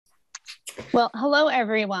Well, hello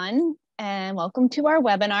everyone, and welcome to our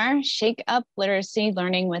webinar, Shake Up Literacy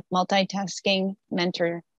Learning with Multitasking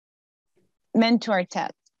Mentor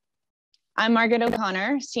Test. I'm Margaret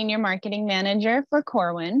O'Connor, Senior Marketing Manager for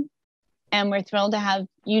Corwin, and we're thrilled to have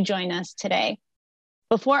you join us today.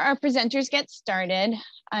 Before our presenters get started,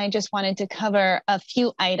 I just wanted to cover a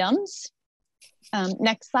few items.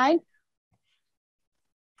 Next slide.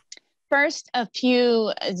 First, a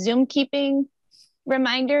few Zoom keeping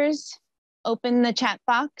reminders. Open the chat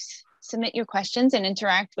box, submit your questions, and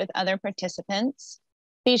interact with other participants.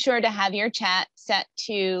 Be sure to have your chat set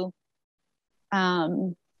to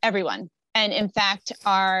everyone. And in fact,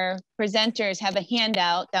 our presenters have a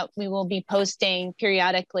handout that we will be posting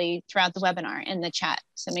periodically throughout the webinar in the chat.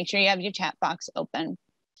 So make sure you have your chat box open.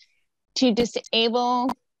 To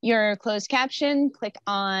disable your closed caption, click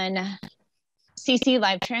on CC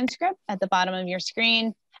Live Transcript at the bottom of your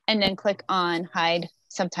screen, and then click on Hide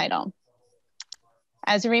Subtitle.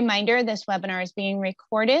 As a reminder, this webinar is being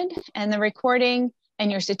recorded, and the recording and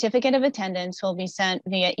your certificate of attendance will be sent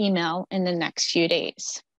via email in the next few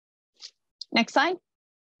days. Next slide.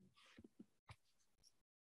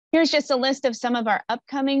 Here's just a list of some of our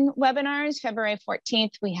upcoming webinars. February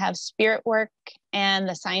 14th, we have Spirit Work and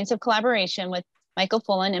the Science of Collaboration with Michael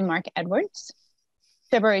Fullen and Mark Edwards.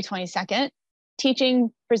 February 22nd,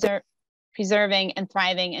 Teaching, Preserving, and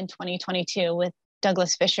Thriving in 2022 with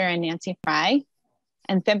Douglas Fisher and Nancy Fry.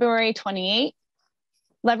 And February 28th,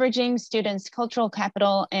 Leveraging Students' Cultural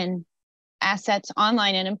Capital and Assets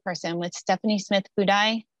Online and in Person with Stephanie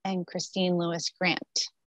Smith-Budai and Christine Lewis-Grant.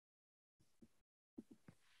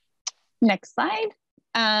 Next slide.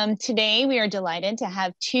 Today, we are delighted to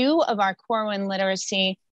have two of our Corwin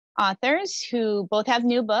literacy authors who both have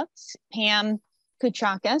new books. Pam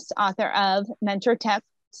Koutrakos, author of Mentor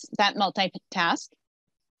Texts That Multitask,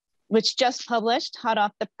 which just published hot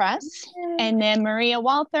off the press. And then Maria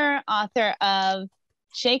Walther, author of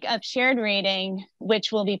Shake Up Shared Reading,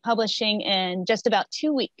 which will be publishing in just about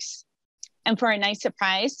 2 weeks. And for a nice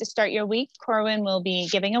surprise to start your week, Corwin will be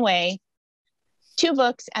giving away 2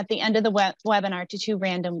 books at the end of the webinar to 2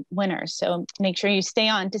 random winners. So make sure you stay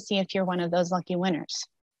on to see if you're one of those lucky winners.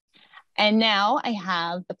 And now I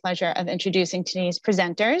have the pleasure of introducing today's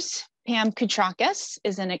presenters. Pam Koutrakos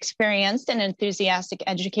is an experienced and enthusiastic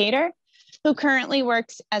educator who currently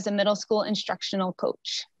works as a middle school instructional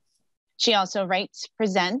coach. She also writes,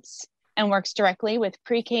 presents, and works directly with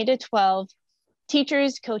pre-K to 12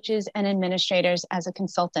 teachers, coaches, and administrators as a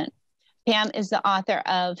consultant. Pam is the author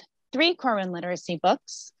of 3 Corwin literacy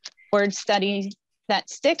books, Word Study That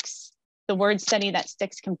Sticks, The Word Study That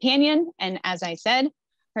Sticks Companion, and as I said,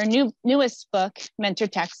 her newest book, Mentor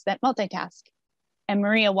Texts That Multitask. And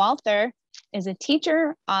Maria Walther is a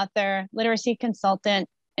teacher, author, literacy consultant,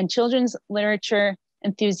 and children's literature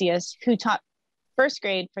enthusiast who taught first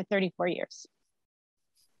grade for 34 years.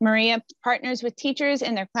 Maria partners with teachers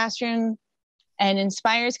in their classroom and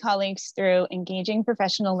inspires colleagues through engaging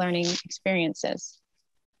professional learning experiences.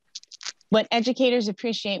 What educators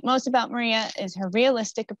appreciate most about Maria is her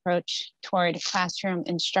realistic approach toward classroom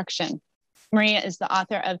instruction. Maria is the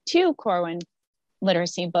author of 2 Corwin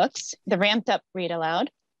literacy books, the Ramped Up Read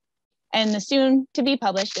Aloud, and the soon to be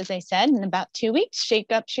published, as I said, in about 2 weeks,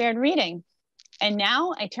 Shake Up Shared Reading. And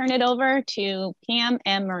now I turn it over to Pam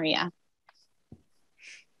and Maria.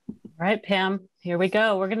 All right, Pam, here we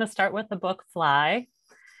go. We're going to start with the book Fly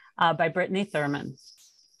by Brittany Thurman.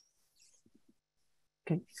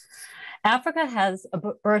 Okay. Africa has a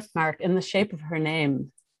birthmark in the shape of her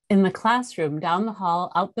name. In the classroom, down the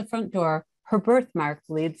hall, out the front door, her birthmark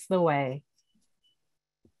leads the way.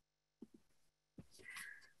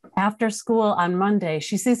 After school on Monday,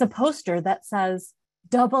 she sees a poster that says,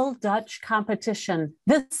 Double Dutch competition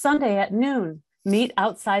this Sunday at noon. Meet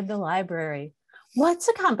outside the library. What's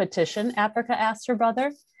a competition? Africa asked her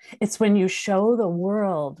brother. It's when you show the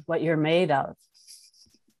world what you're made of.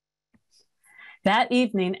 That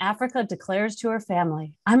evening, Africa declares to her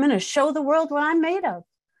family, I'm going to show the world what I'm made of.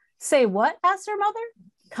 Say what? Asked her mother.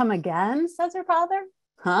 Come again, says her father.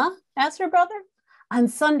 Huh? Asked her brother. On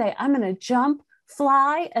Sunday, I'm going to jump,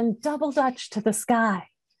 fly, and double Dutch to the sky.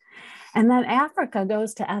 And then Africa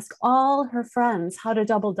goes to ask all her friends how to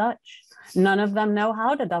double Dutch. None of them know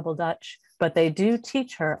how to double Dutch, but they do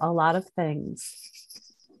teach her a lot of things.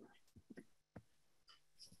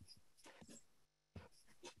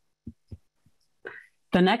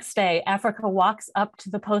 The next day, Africa walks up to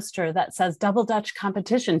the poster that says Double Dutch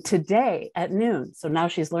competition today at noon. So now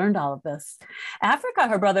she's learned all of this. Africa,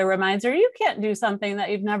 her brother reminds her, you can't do something that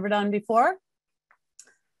you've never done before.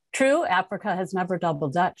 True, Africa has never double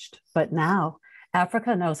Dutched, but now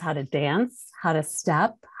Africa knows how to dance, how to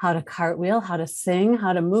step, how to cartwheel, how to sing,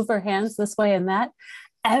 how to move her hands this way and that.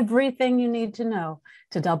 Everything you need to know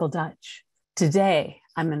to double Dutch. Today,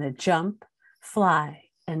 I'm going to jump, fly,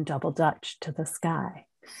 and double Dutch to the sky.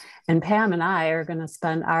 And Pam and I are going to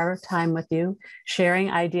spend our time with you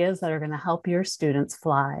sharing ideas that are going to help your students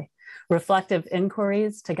fly. Reflective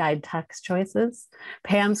inquiries to guide text choices.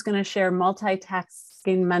 Pam's going to share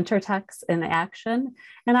multitasking mentor texts in action.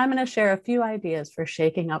 And I'm going to share a few ideas for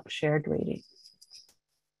shaking up shared reading.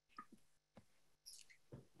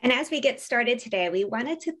 And as we get started today, we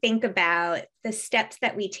wanted to think about the steps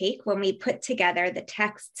that we take when we put together the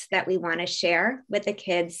texts that we want to share with the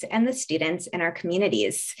kids and the students in our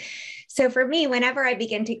communities. So for me, whenever I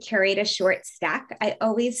begin to curate a short stack, I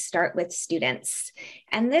always start with students.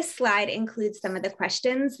 And this slide includes some of the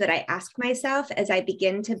questions that I ask myself as I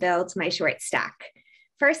begin to build my short stack.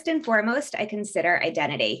 First and foremost, I consider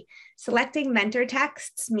identity. Selecting mentor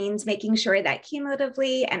texts means making sure that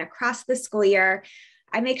cumulatively and across the school year,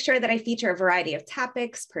 I make sure that I feature a variety of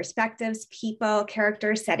topics, perspectives, people,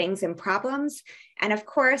 characters, settings, and problems. And of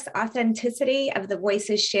course, authenticity of the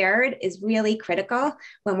voices shared is really critical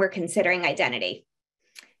when we're considering identity.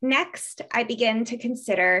 Next, I begin to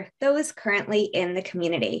consider those currently in the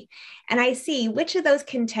community. And I see which of those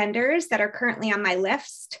contenders that are currently on my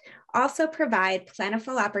list also provide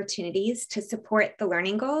plentiful opportunities to support the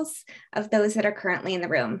learning goals of those that are currently in the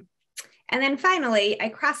room. And then finally, I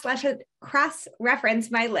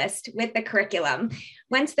cross-reference my list with the curriculum.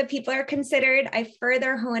 Once the people are considered, I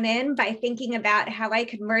further hone in by thinking about how I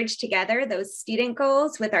could merge together those student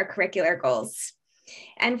goals with our curricular goals.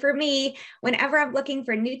 And for me, whenever I'm looking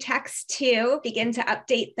for new texts to begin to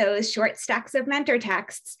update those short stacks of mentor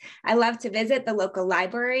texts, I love to visit the local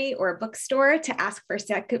library or bookstore to ask for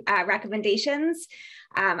recommendations.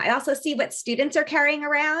 I also see what students are carrying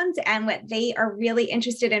around and what they are really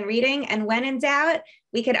interested in reading. And when in doubt,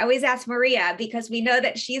 we could always ask Maria, because we know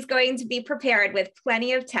that she's going to be prepared with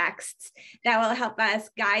plenty of texts that will help us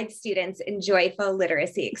guide students in joyful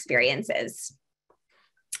literacy experiences.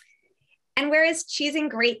 And whereas choosing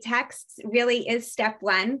great texts really is step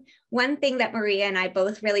one, one thing that Maria and I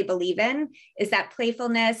both really believe in is that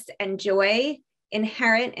playfulness and joy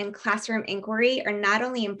inherent in classroom inquiry are not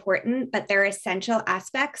only important, but they're essential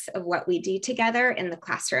aspects of what we do together in the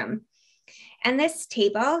classroom. And this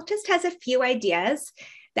table just has a few ideas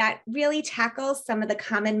that really tackles some of the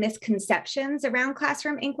common misconceptions around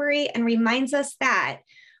classroom inquiry and reminds us that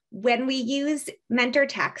when we use mentor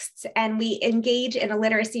texts and we engage in a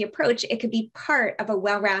literacy approach, it could be part of a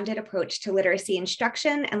well-rounded approach to literacy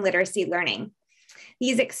instruction and literacy learning.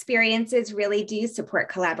 These experiences really do support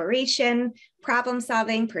collaboration, problem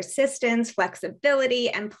solving, persistence, flexibility,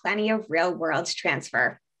 and plenty of real world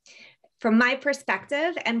transfer. From my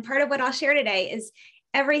perspective, and part of what I'll share today is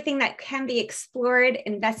everything that can be explored,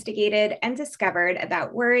 investigated, and discovered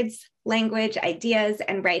about words, language, ideas,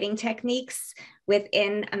 and writing techniques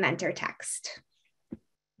within a mentor text.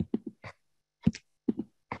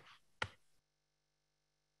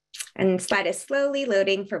 And the slide is slowly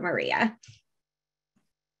loading for Maria.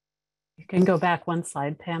 You can go back one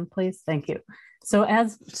slide, Pam, please. Thank you. So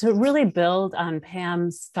as to really build on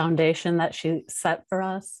Pam's foundation that she set for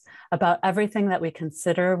us about everything that we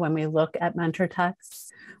consider when we look at mentor texts,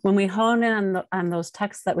 when we hone in on those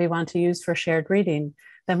texts that we want to use for shared reading,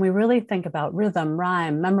 then we really think about rhythm,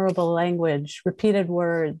 rhyme, memorable language, repeated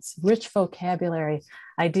words, rich vocabulary,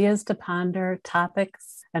 ideas to ponder,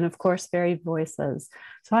 topics, and of course, varied voices.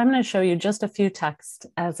 So I'm going to show you just a few texts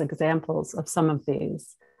as examples of some of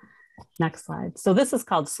these. Next slide. So this is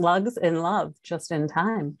called Slugs in Love, just in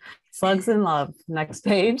time. Slugs in Love. Next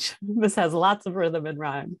page. This has lots of rhythm and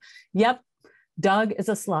rhyme. Yep, Doug is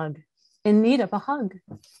a slug in need of a hug.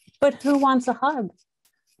 But who wants a hug?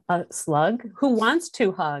 A slug who wants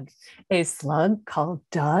to hug. A slug called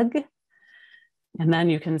Doug. And then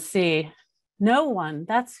you can see no one,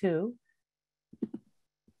 that's who.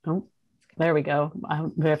 Oh, there we go.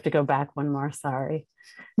 We have to go back one more, sorry.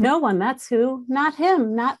 No one, that's who, not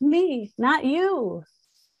him, not me, not you.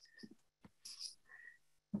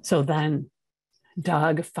 So then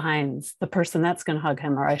Doug finds the person that's going to hug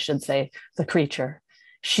him, or I should say the creature.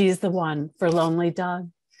 She's the one for lonely Doug.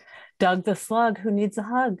 Doug the slug who needs a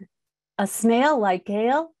hug. A snail like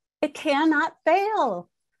Gale, it cannot fail.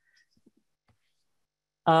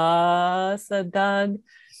 Said Doug.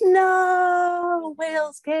 No,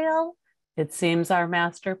 wails Gale. It seems our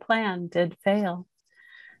master plan did fail.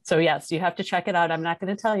 So yes, you have to check it out. I'm not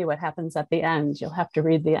going to tell you what happens at the end. You'll have to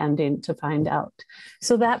read the ending to find out.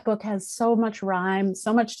 So that book has so much rhyme,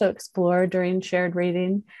 so much to explore during shared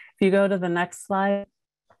reading. If you go to the next slide,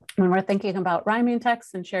 When we're thinking about rhyming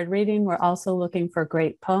texts and shared reading, we're also looking for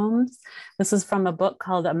great poems. This is from a book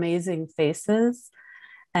called Amazing Faces,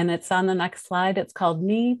 and it's on the next slide. It's called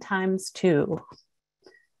Me Times Two.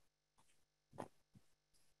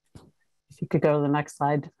 If you could go to the next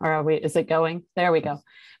slide, or are we, is it going? There we go.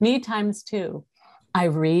 Me times two. I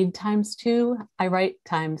read times two. I write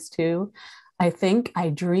times two. I think, I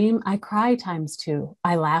dream, I cry times two.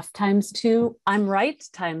 I laugh times two. I'm right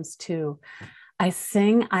times two. I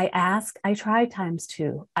sing, I ask, I try times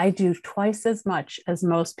two. I do twice as much as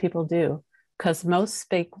most people do, because most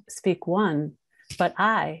speak one, but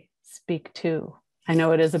I speak two. I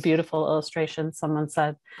know it is a beautiful illustration. Someone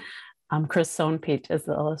said, Chris Sohnpeet is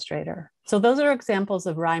the illustrator. So those are examples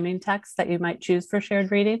of rhyming texts that you might choose for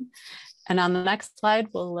shared reading. And on the next slide,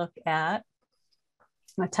 we'll look at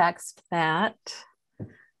a text that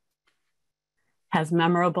has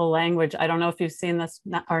memorable language. I don't know if you've seen this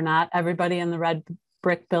or not. Everybody in the Red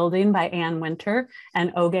Brick Building by Ann Winter,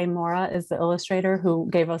 and Oge Mora is the illustrator who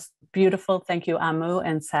gave us beautiful Thank You Amu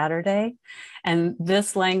and Saturday. And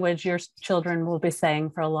this language your children will be saying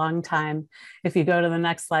for a long time. If you go to the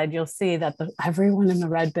next slide, you'll see that everyone in the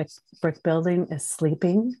Red Brick Building is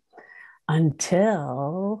sleeping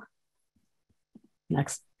until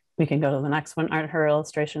next. We can go to the next one. Aren't her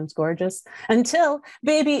illustrations gorgeous? Until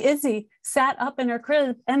baby Izzy sat up in her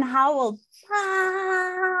crib and howled.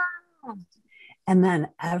 Ah! And then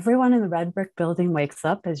everyone in the Red Brick Building wakes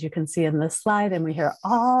up, as you can see in this slide, and we hear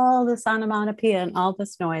all this onomatopoeia and all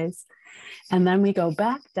this noise. And then we go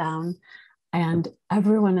back down and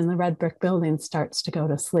everyone in the Red Brick Building starts to go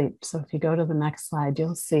to sleep. So if you go to the next slide,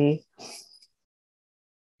 you'll see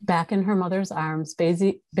back in her mother's arms,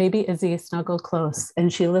 baby Izzy snuggled close,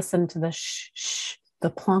 and she listened to the shh, shh, the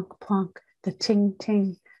plunk, plunk, the ting,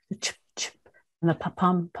 ting, the chip, chip, and the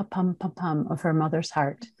pa-pum, pa-pum, pa-pum of her mother's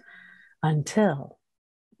heart, until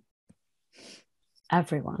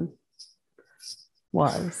everyone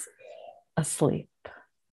was asleep.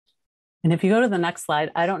 And if you go to the next slide,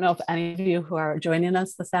 I don't know if any of you who are joining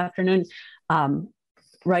us this afternoon,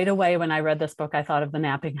 right away when I read this book, I thought of The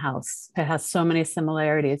Napping House. It has so many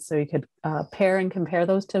similarities. So you could pair and compare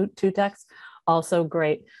those two texts. Also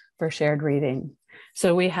great for shared reading.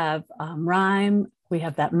 So we have rhyme, we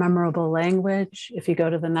have that memorable language. If you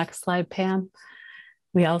go to the next slide, Pam,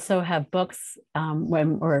 we also have books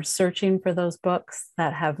when we're searching for those books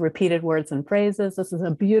that have repeated words and phrases. This is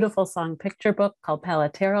a beautiful song picture book called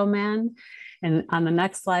Palatero Man. And on the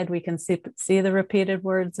next slide, we can see the repeated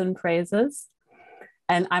words and phrases.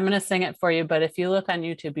 And I'm going to sing it for you, but if you look on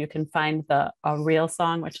YouTube, you can find a real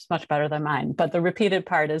song, which is much better than mine. But the repeated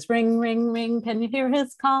part is ring, ring, ring. Can you hear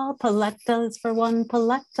his call? Palettas for one,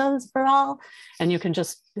 palettas for all. And you can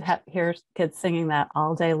just hear kids singing that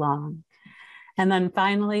all day long. And then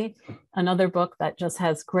finally, another book that just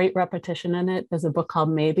has great repetition in it is a book called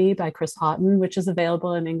Maybe by Chris Houghton, which is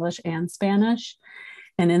available in English and Spanish.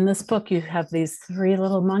 And in this book, you have these three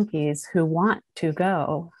little monkeys who want to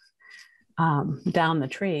go down the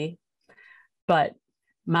tree, but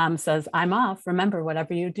mom says, I'm off. Remember,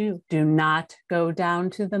 whatever you do, do not go down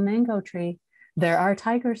to the mango tree. There are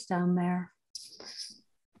tigers down there.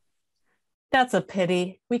 That's a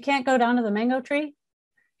pity. We can't go down to the mango tree.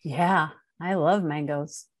 Yeah, I love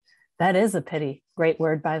mangoes. That is a pity. Great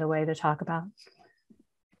word, by the way, to talk about.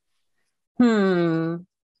 Maybe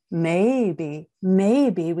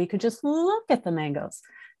we could just look at the mangoes.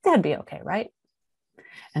 That'd be okay, right?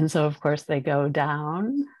 And so, of course, they go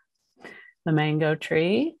down the mango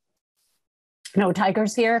tree. No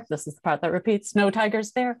tigers here. This is the part that repeats. No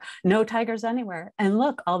tigers there. No tigers anywhere. And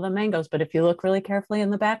look, all the mangoes. But if you look really carefully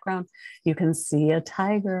in the background, you can see a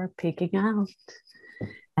tiger peeking out.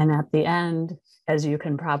 And at the end, as you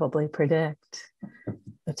can probably predict,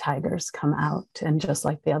 the tigers come out. And just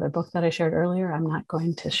like the other book that I shared earlier, I'm not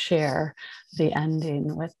going to share the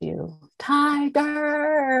ending with you.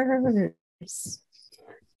 Tigers.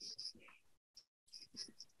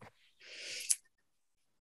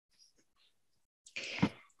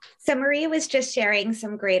 So Maria was just sharing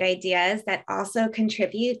some great ideas that also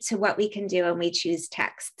contribute to what we can do when we choose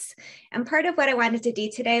texts. And part of what I wanted to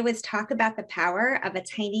do today was talk about the power of a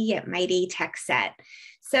tiny yet mighty text set.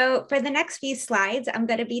 So for the next few slides, I'm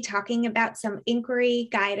going to be talking about some inquiry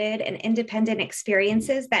guided and independent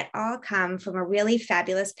experiences that all come from a really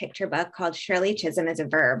fabulous picture book called Shirley Chisholm is a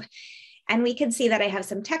Verb. And we can see that I have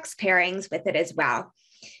some text pairings with it as well.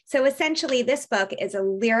 So essentially, this book is a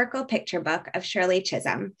lyrical picture book of Shirley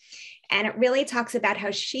Chisholm, and it really talks about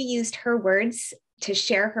how she used her words to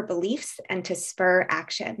share her beliefs and to spur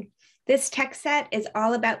action. This text set is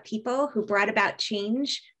all about people who brought about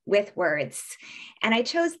change with words. And I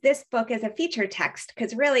chose this book as a feature text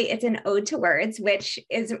because really it's an ode to words, which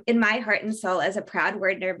is in my heart and soul as a proud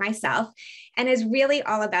word nerd myself, and is really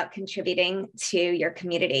all about contributing to your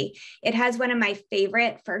community. It has one of my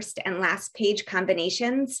favorite first and last page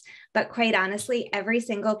combinations, but quite honestly, every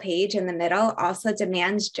single page in the middle also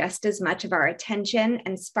demands just as much of our attention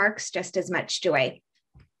and sparks just as much joy.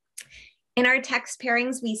 In our text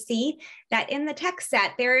pairings, we see that in the text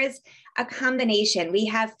set, there is a combination. We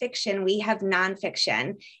have fiction, we have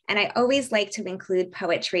nonfiction, and I always like to include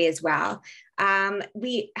poetry as well.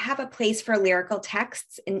 We have a place for lyrical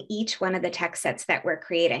texts in each one of the text sets that we're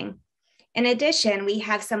creating. In addition, we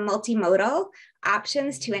have some multimodal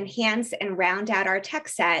options to enhance and round out our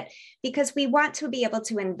text set because we want to be able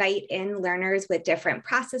to invite in learners with different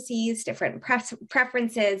processes, different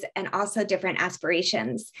preferences, and also different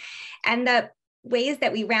aspirations. And the ways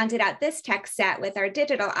that we rounded out this text set with our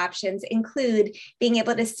digital options include being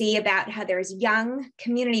able to see about how there's young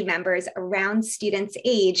community members around students'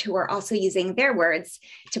 age who are also using their words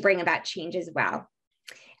to bring about change as well.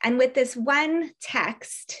 And with this one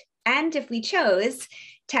text, and if we chose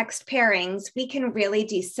text pairings, we can really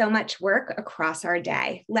do so much work across our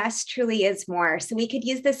day. Less truly is more. So we could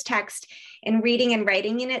use this text in reading and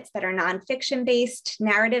writing units that are nonfiction based,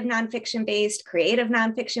 narrative nonfiction based, creative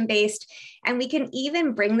nonfiction based. And we can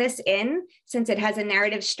even bring this in, since it has a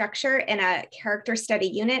narrative structure, in a character study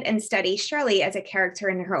unit and study Shirley as a character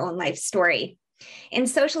in her own life story. In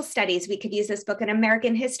social studies, we could use this book in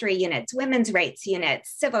American history units, women's rights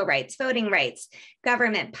units, civil rights, voting rights,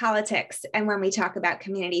 government, politics, and when we talk about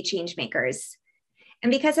community change makers.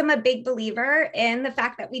 And because I'm a big believer in the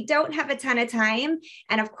fact that we don't have a ton of time,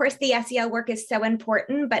 and of course the SEL work is so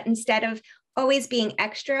important, but instead of always being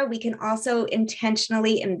extra, we can also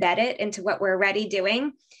intentionally embed it into what we're already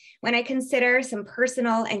doing. When I consider some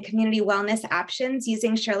personal and community wellness options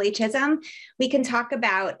using Shirley Chisholm, we can talk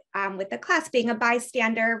about with the class being a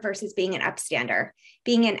bystander versus being an upstander,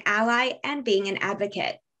 being an ally and being an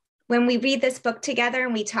advocate. When we read this book together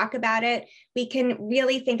and we talk about it, we can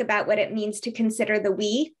really think about what it means to consider the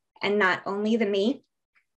we and not only the me.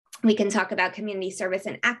 We can talk about community service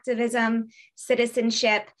and activism,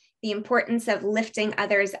 citizenship, the importance of lifting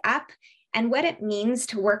others up, and what it means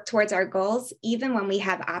to work towards our goals, even when we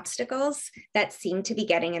have obstacles that seem to be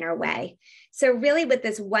getting in our way. So really with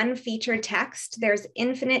this one featured text, there's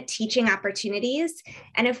infinite teaching opportunities.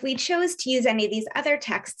 And if we chose to use any of these other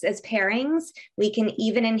texts as pairings, we can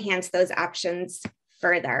even enhance those options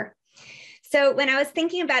further. So when I was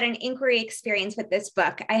thinking about an inquiry experience with this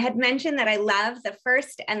book, I had mentioned that I love the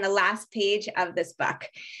first and the last page of this book.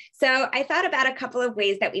 So I thought about a couple of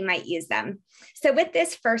ways that we might use them. So with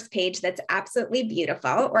this first page that's absolutely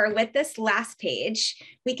beautiful, or with this last page,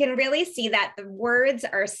 we can really see that the words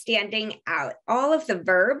are standing out. All of the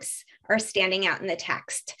verbs are standing out in the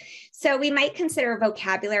text. So we might consider a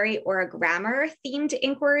vocabulary or a grammar themed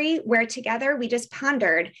inquiry where together we just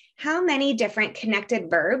pondered how many different connected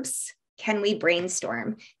verbs can we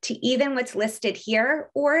brainstorm to even what's listed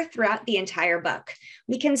here or throughout the entire book.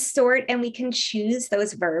 We can sort and we can choose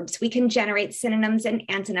those verbs. We can generate synonyms and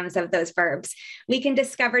antonyms of those verbs. We can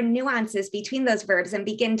discover nuances between those verbs and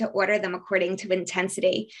begin to order them according to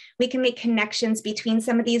intensity. We can make connections between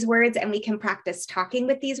some of these words, and we can practice talking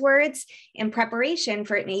with these words in preparation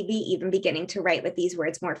for it maybe even beginning to write with these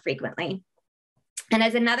words more frequently. And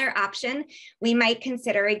as another option, we might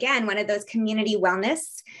consider, again, one of those community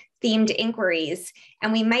wellness themed inquiries,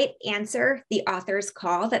 and we might answer the author's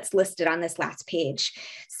call that's listed on this last page.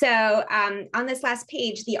 So on this last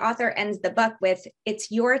page, the author ends the book with,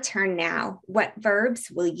 "It's your turn now. What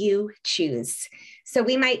verbs will you choose?" So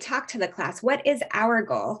we might talk to the class, what is our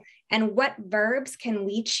goal? And what verbs can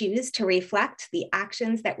we choose to reflect the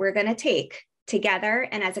actions that we're going to take together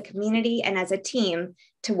and as a community and as a team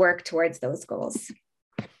to work towards those goals?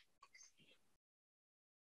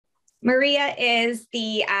 Maria is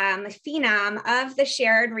the phenom of the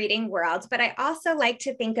shared reading world, but I also like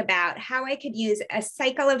to think about how I could use a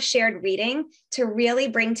cycle of shared reading to really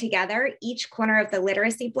bring together each corner of the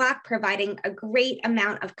literacy block, providing a great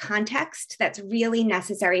amount of context that's really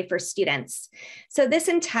necessary for students. So this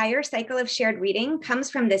entire cycle of shared reading comes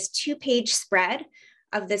from this 2-page spread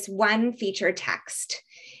of this one featured text.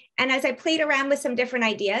 And as I played around with some different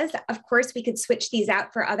ideas, of course, we could switch these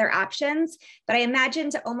out for other options, but I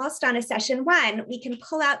imagined almost on a session 1, we can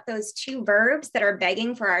pull out those 2 verbs that are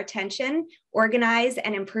begging for our attention, organize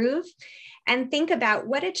and improve, and think about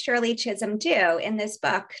what did Shirley Chisholm do in this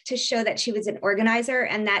book to show that she was an organizer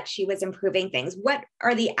and that she was improving things? What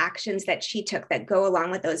are the actions that she took that go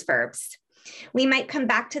along with those verbs? We might come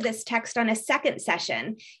back to this text on a second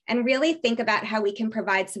session and really think about how we can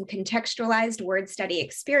provide some contextualized word study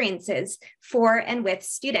experiences for and with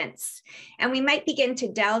students. And we might begin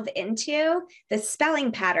to delve into the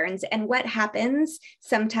spelling patterns and what happens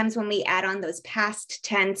sometimes when we add on those past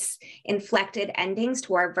tense inflected endings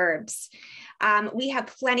to our verbs. We have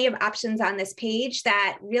plenty of options on this page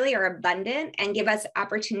that really are abundant and give us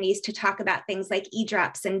opportunities to talk about things like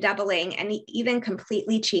e-drops and doubling and even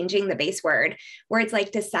completely changing the base word. Words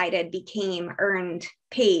like decided, became, earned,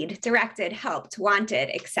 paid, directed, helped,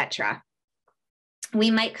 wanted, etc. We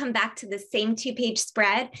might come back to the same 2-page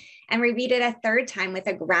spread and reread it a third time with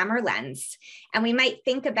a grammar lens. And we might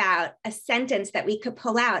think about a sentence that we could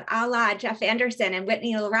pull out, a la Jeff Anderson and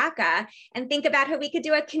Whitney LaRocca, and think about how we could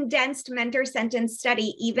do a condensed mentor sentence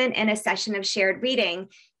study, even in a session of shared reading,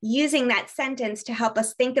 using that sentence to help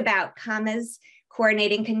us think about commas,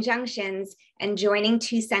 coordinating conjunctions, and joining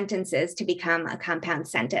 2 sentences to become a compound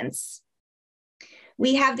sentence.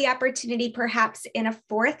 We have the opportunity perhaps in a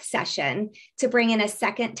 4th session to bring in a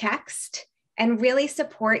second text and really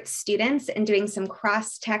support students in doing some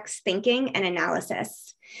cross-text thinking and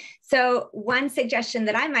analysis. So one suggestion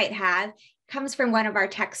that I might have comes from one of our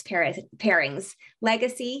text pairings,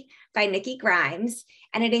 Legacy by Nikki Grimes,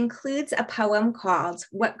 and it includes a poem called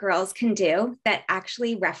What Girls Can Do that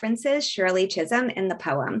actually references Shirley Chisholm in the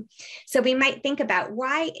poem. So we might think about,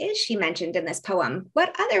 why is she mentioned in this poem?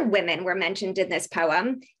 What other women were mentioned in this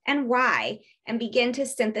poem and why? And begin to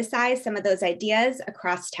synthesize some of those ideas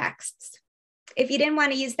across texts. If you didn't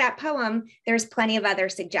want to use that poem, there's plenty of other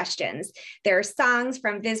suggestions. There are songs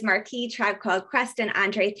from Biz Markie, Tribe Called Quest, and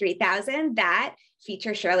Andre 3000 that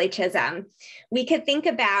feature Shirley Chisholm. We could think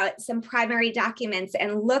about some primary documents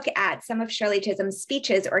and look at some of Shirley Chisholm's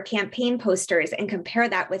speeches or campaign posters and compare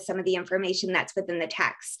that with some of the information that's within the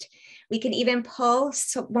text. We can even pull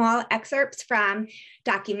small excerpts from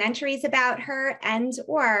documentaries about her and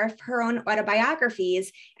or her own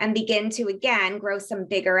autobiographies and begin to, again, grow some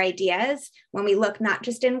bigger ideas when we look not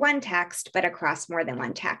just in one text, but across more than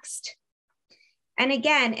one text. And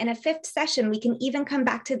again, in a 5th session, we can even come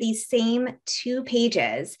back to these same 2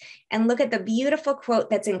 pages and look at the beautiful quote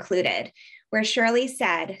that's included, where Shirley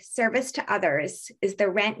said, "Service to others is the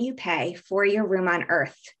rent you pay for your room on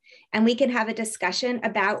earth." And we can have a discussion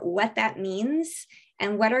about what that means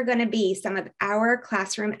and what are going to be some of our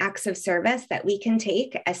classroom acts of service that we can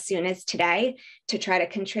take as soon as today to try to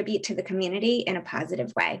contribute to the community in a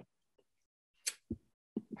positive way.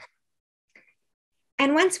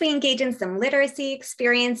 And once we engage in some literacy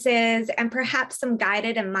experiences and perhaps some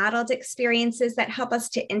guided and modeled experiences that help us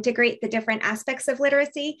to integrate the different aspects of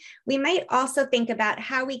literacy, we might also think about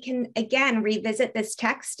how we can, again, revisit this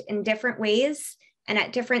text in different ways and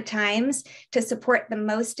at different times to support the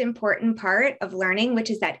most important part of learning, which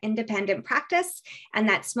is that independent practice and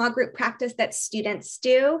that small group practice that students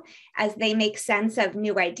do as they make sense of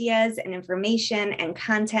new ideas and information and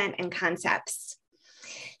content and concepts.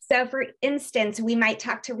 So for instance, we might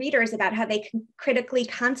talk to readers about how they can critically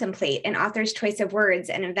contemplate an author's choice of words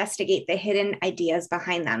and investigate the hidden ideas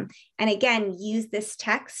behind them. And again, use this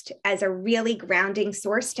text as a really grounding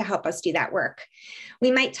source to help us do that work.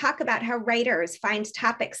 We might talk about how writers find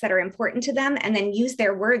topics that are important to them and then use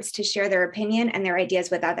their words to share their opinion and their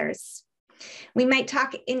ideas with others. We might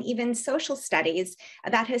talk in even social studies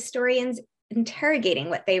about historians interrogating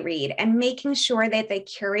what they read and making sure that they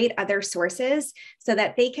curate other sources so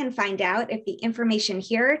that they can find out if the information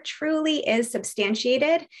here truly is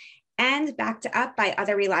substantiated and backed up by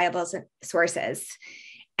other reliable sources.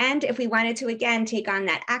 And if we wanted to, again, take on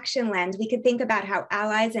that action lens, we could think about how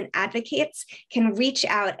allies and advocates can reach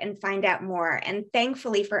out and find out more. And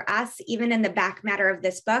thankfully for us, even in the back matter of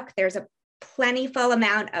this book, there's a plentiful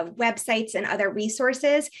amount of websites and other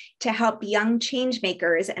resources to help young change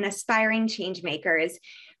makers and aspiring change makers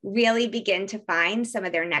really begin to find some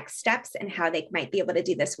of their next steps and how they might be able to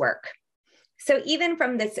do this work. So even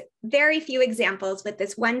from this very few examples with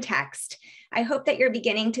this one text, I hope that you're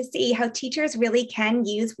beginning to see how teachers really can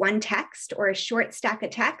use one text or a short stack of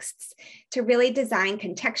texts to really design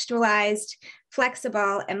contextualized,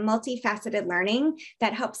 flexible, and multifaceted learning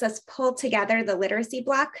that helps us pull together the literacy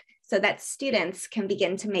block so that students can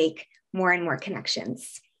begin to make more and more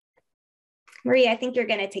connections. Marie, I think you're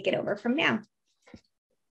going to take it over from now.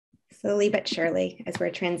 Slowly but surely as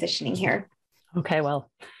we're transitioning here. Okay, well,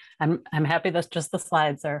 I'm happy that just the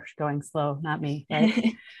slides are going slow, not me,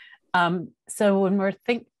 right? So when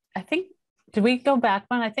I think, did we go back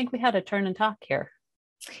one? I think we had a turn and talk here.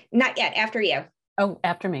 Not yet, after you. Oh,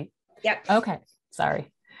 after me. Yep. Okay,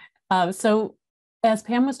 sorry. So as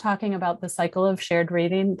Pam was talking about the cycle of shared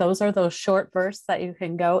reading, those are those short bursts that you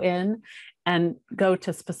can go in and go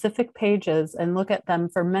to specific pages and look at them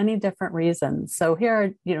for many different reasons. So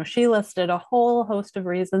here are, she listed a whole host of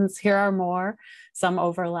reasons. Here are more, some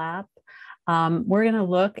overlap. We're going to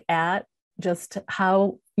look at just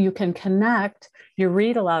how you can connect your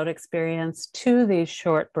read aloud experience to these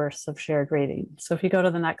short bursts of shared reading. So if you go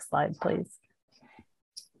to the next slide, please.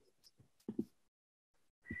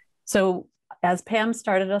 So as Pam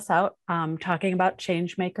started us out talking about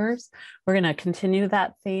change makers, we're going to continue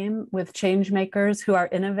that theme with change makers who are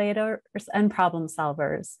innovators and problem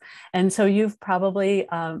solvers. And so you've probably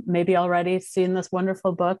maybe already seen this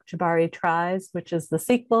wonderful book, Jabari Tries, which is the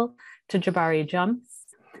sequel to Jabari Jumps.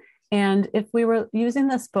 And if we were using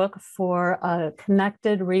this book for a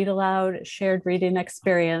connected read aloud shared reading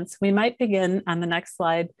experience, we might begin on the next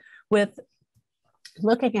slide with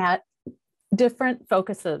looking at different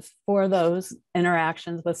focuses for those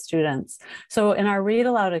interactions with students. So in our read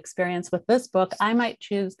aloud experience with this book, I might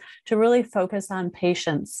choose to really focus on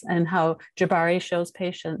patience and how Jabari shows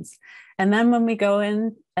patience. And then when we go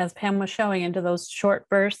in, as Pam was showing, into those short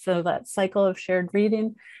bursts of that cycle of shared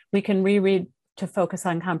reading, we can reread to focus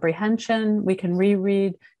on comprehension. We can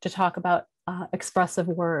reread to talk about expressive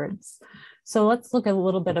words. So let's look a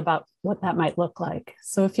little bit about what that might look like.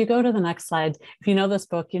 So if you go to the next slide, if you know this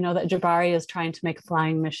book, you know that Jabari is trying to make a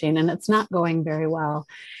flying machine and it's not going very well.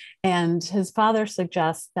 And his father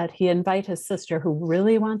suggests that he invite his sister, who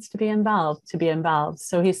really wants to be involved, to be involved.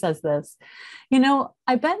 So he says this,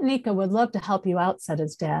 I bet Nika would love to help you out, said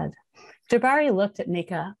his dad. Jabari looked at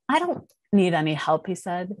Nika. I don't need any help, he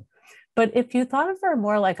said. But if you thought of her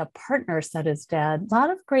more like a partner, said his dad, a lot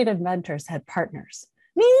of great inventors had partners.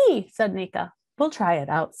 Me, said Nika. We'll try it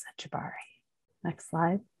out, said Jabari. Next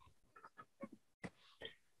slide.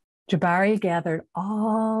 Jabari gathered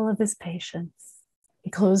all of his patience.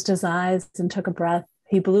 He closed his eyes and took a breath.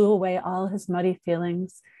 He blew away all his muddy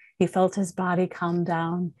feelings. He felt his body calm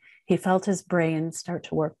down. He felt his brain start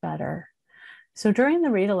to work better. So during the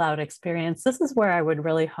read aloud experience, this is where I would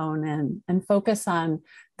really hone in and focus on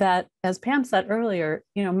that, as Pam said earlier,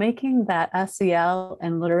 making that SEL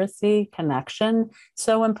and literacy connection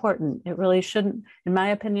so important. It really shouldn't, in my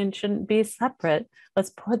opinion, shouldn't be separate. Let's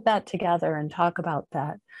put that together and talk about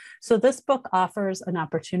that. So this book offers an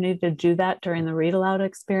opportunity to do that during the read aloud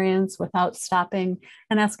experience without stopping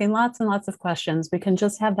and asking lots and lots of questions. We can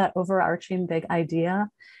just have that overarching big idea.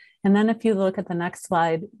 And then if you look at the next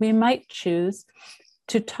slide, we might choose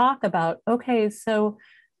to talk about, okay, so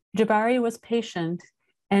Jabari was patient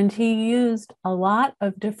and he used a lot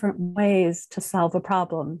of different ways to solve a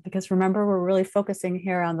problem. Because remember, we're really focusing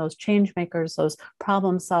here on those change makers, those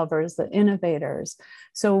problem solvers, the innovators.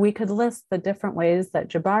 So we could list the different ways that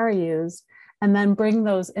Jabari used and then bring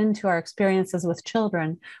those into our experiences with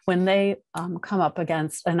children when they come up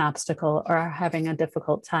against an obstacle or are having a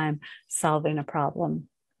difficult time solving a problem.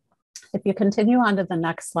 If you continue on to the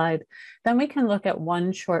next slide, then we can look at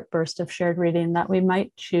one short burst of shared reading that we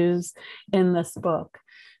might choose in this book.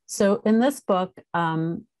 So in this book,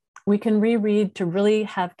 we can reread to really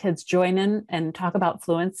have kids join in and talk about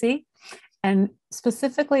fluency, and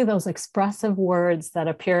specifically those expressive words that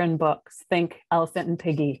appear in books. Think Elephant and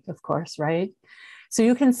Piggy, of course, right? So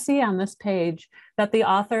you can see on this page that the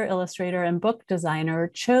author, illustrator, and book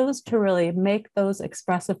designer chose to really make those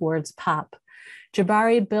expressive words pop.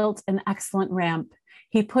 Jabari built an excellent ramp.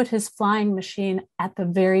 He put his flying machine at the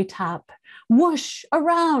very top. Whoosh,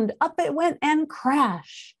 around, up it went and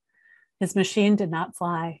crash. His machine did not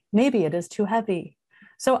fly. Maybe it is too heavy.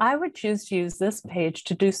 So I would choose to use this page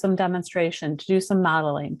to do some demonstration, to do some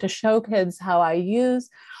modeling, to show kids how I use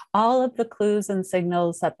all of the clues and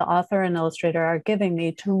signals that the author and illustrator are giving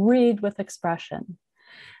me to read with expression.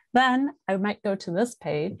 Then I might go to this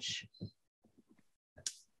page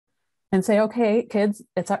and say, okay, kids,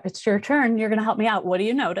 it's your turn. You're going to help me out. What do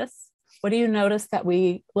you notice? What do you notice that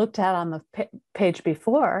we looked at on the page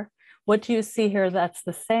before? What do you see here that's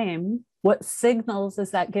the same? What signals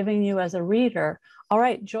is that giving you as a reader? All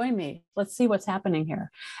right, join me. Let's see what's happening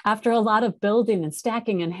here. After a lot of building and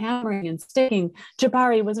stacking and hammering and sticking,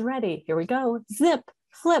 Jabari was ready. Here we go. Zip,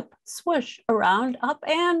 flip, swoosh, around, up,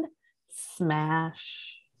 and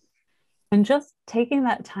smash. And just taking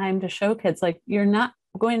that time to show kids, like, you're not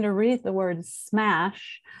going to read the word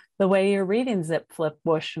smash the way you're reading zip, flip,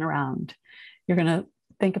 whoosh, and around. You're going to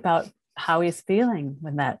think about how he's feeling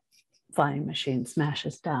when that flying machine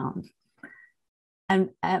smashes down. And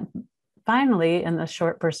finally, in the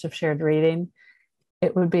short burst of shared reading,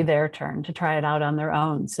 it would be their turn to try it out on their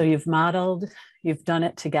own. So you've modeled, you've done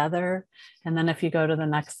it together. And then if you go to the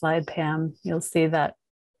next slide, Pam, you'll see that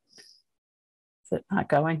Is it not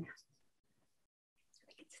going?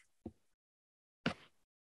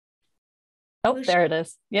 Oh, there it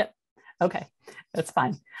is. Yep. Okay, that's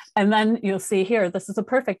fine. And then you'll see here, this is a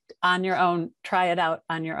perfect on your own, try it out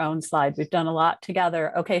on your own slide. We've done a lot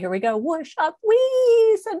together. Okay, here we go. Whoosh up,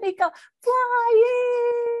 wee, Sanika,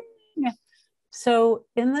 flying. So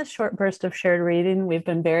in this short burst of shared reading, we've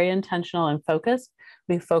been very intentional and focused.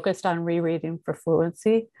 We've focused on rereading for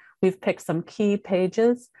fluency. We've picked some key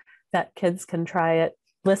pages that kids can try it,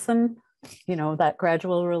 listen, you know, that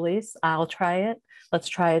gradual release. I'll try it. Let's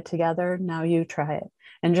try it together. Now you try it.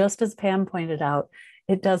 And just as Pam pointed out,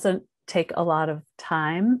 it doesn't take a lot of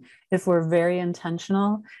time if we're very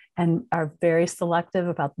intentional and are very selective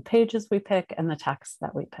about the pages we pick and the texts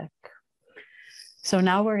that we pick. So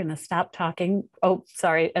now we're going to stop talking. Oh,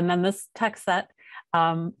 sorry. And then this text set,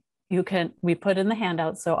 we put in the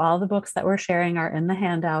handout. So all the books that we're sharing are in the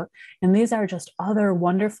handout. And these are just other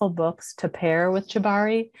wonderful books to pair with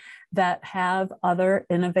Jabari that have other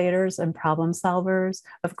innovators and problem solvers.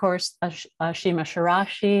 Of course, Ashima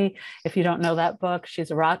Shirashi, if you don't know that book, she's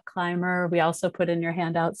a rock climber. We also put in your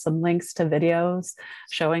handout some links to videos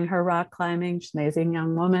showing her rock climbing. She's an amazing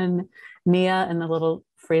young woman. Nia in the little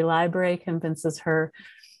free library convinces her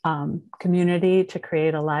community to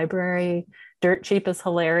create a library. Dirt Cheap is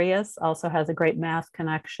hilarious, also has a great math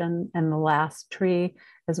connection. And The Last Tree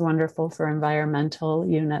is wonderful for environmental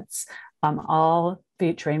units, all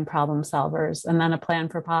featuring problem solvers. And then A Plan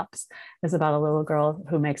for Pops is about a little girl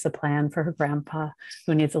who makes a plan for her grandpa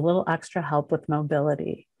who needs a little extra help with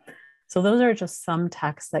mobility. So those are just some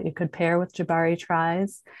texts that you could pair with Jabari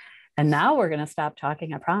Tries. And now we're going to stop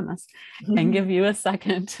talking, I promise, and give you a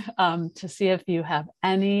second to see if you have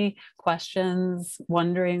any questions,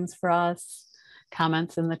 wonderings for us,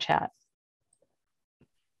 comments in the chat.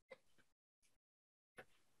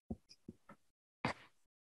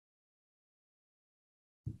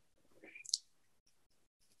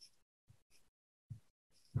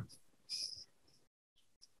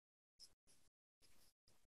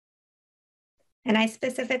 And I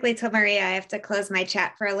specifically told Maria I have to close my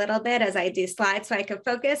chat for a little bit as I do slides so I can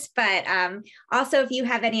focus. But also, if you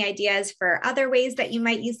have any ideas for other ways that you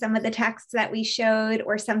might use some of the texts that we showed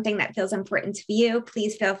or something that feels important to you,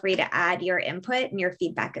 please feel free to add your input and your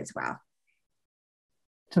feedback as well.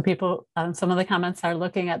 So people, some of the comments are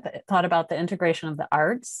looking at thought about the integration of the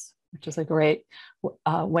arts, which is a great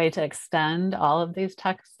way to extend all of these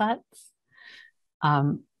text sets.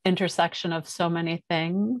 Intersection of so many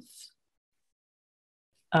things.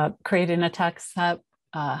 Creating a text that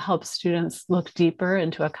helps students look deeper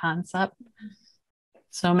into a concept.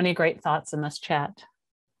 So many great thoughts in this chat.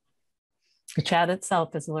 The chat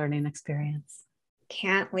itself is a learning experience.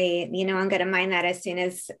 Can't wait. You know, I'm going to mind that as soon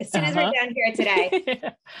as we're done here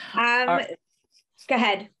today. Go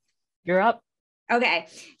ahead. You're up. Okay,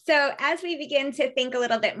 so as we begin to think a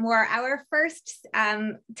little bit more, our first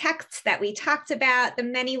texts that we talked about, the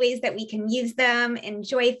many ways that we can use them in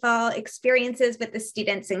joyful experiences with the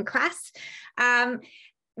students in class,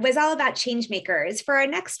 was all about change makers. For our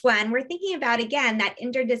next one, we're thinking about, again, that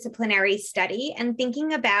interdisciplinary study and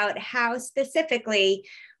thinking about how specifically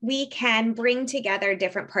we can bring together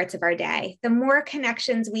different parts of our day. The more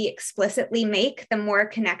connections we explicitly make, the more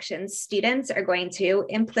connections students are going to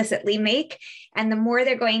implicitly make, and the more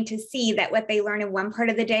they're going to see that what they learn in one part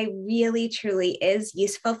of the day really, truly is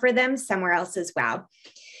useful for them somewhere else as well.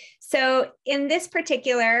 So in this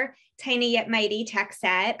particular Tiny Yet Mighty text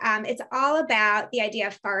set, it's all about the idea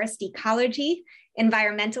of forest ecology,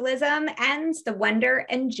 environmentalism, and the wonder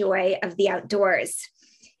and joy of the outdoors.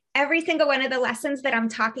 Every single one of the lessons that I'm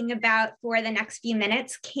talking about for the next few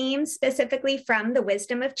minutes came specifically from the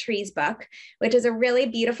Wisdom of Trees book, which is a really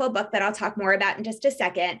beautiful book that I'll talk more about in just a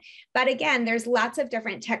second. But again, there's lots of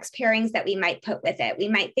different text pairings that we might put with it. We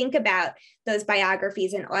might think about those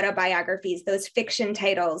biographies and autobiographies, those fiction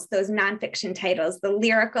titles, those nonfiction titles, the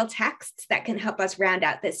lyrical texts that can help us round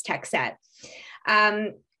out this text set.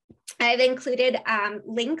 I've included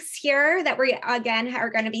links here that we, again, are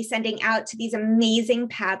going to be sending out to these amazing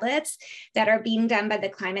Padlets that are being done by the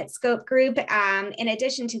Climate Scope group. In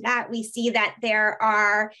addition to that, we see that there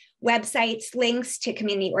are websites, links to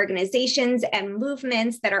community organizations and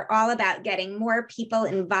movements that are all about getting more people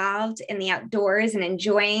involved in the outdoors and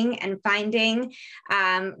enjoying and finding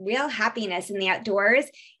real happiness in the outdoors.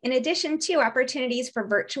 In addition to opportunities for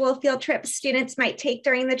virtual field trips students might take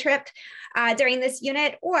during the trip, during this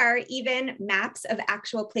unit, or even maps of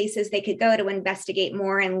actual places they could go to investigate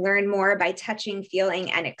more and learn more by touching,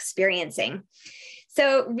 feeling, and experiencing.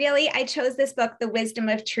 So really, I chose this book, The Wisdom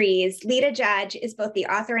of Trees. Lita Judge is both the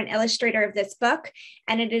author and illustrator of this book,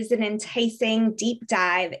 and it is an enticing deep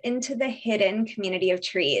dive into the hidden community of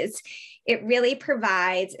trees. It really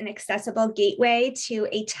provides an accessible gateway to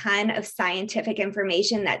a ton of scientific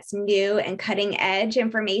information that's new and cutting edge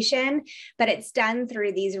information, but it's done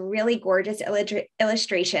through these really gorgeous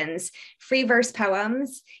illustrations, free verse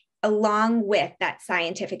poems, along with that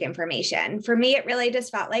scientific information. For me, it really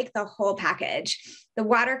just felt like the whole package. The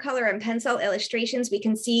watercolor and pencil illustrations, we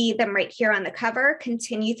can see them right here on the cover,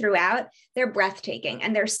 continue throughout. They're breathtaking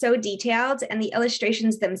and they're so detailed, and the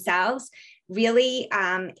illustrations themselves really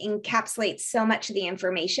encapsulate so much of the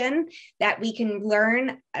information that we can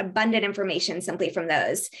learn abundant information simply from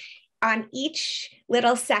those. On each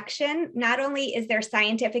little section, not only is there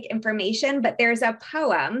scientific information, but there's a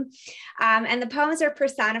poem, and the poems are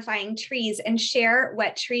personifying trees and share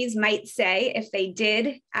what trees might say if they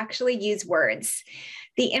did actually use words.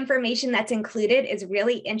 The information that's included is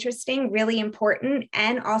really interesting, really important,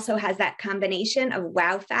 and also has that combination of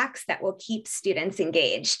wow facts that will keep students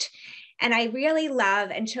engaged. And I really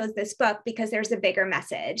love and chose this book because there's a bigger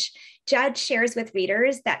message. Judge shares with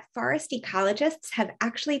readers that forest ecologists have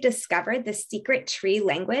actually discovered the secret tree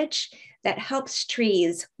language that helps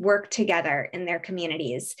trees work together in their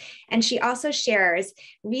communities. And she also shares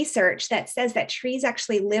research that says that trees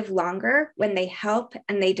actually live longer when they help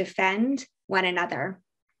and they defend one another.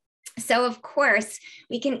 So of course,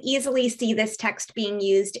 we can easily see this text being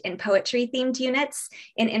used in poetry-themed units,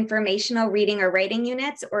 in informational reading or writing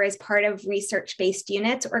units, or as part of research-based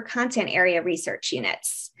units or content area research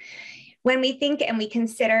units. When we think and we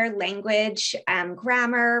consider language,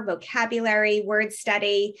 grammar, vocabulary, word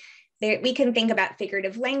study, we can think about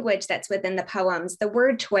figurative language that's within the poems, the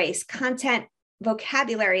word choice, content,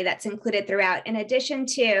 vocabulary that's included throughout. In addition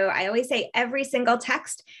to, I always say every single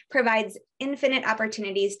text provides infinite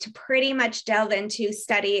opportunities to pretty much delve into,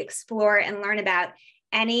 study, explore, and learn about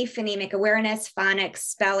any phonemic awareness, phonics,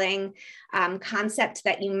 spelling, concept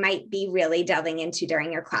that you might be really delving into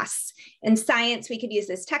during your class. In science, we could use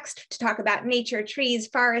this text to talk about nature, trees,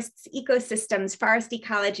 forests, ecosystems, forest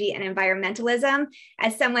ecology, and environmentalism.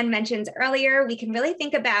 As someone mentioned earlier, we can really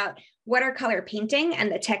think about watercolor painting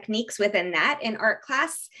and the techniques within that in art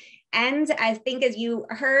class. And I think, as you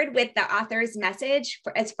heard with the author's message,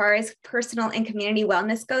 as far as personal and community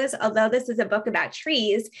wellness goes, although this is a book about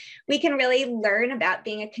trees, we can really learn about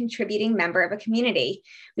being a contributing member of a community.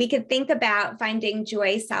 We could think about finding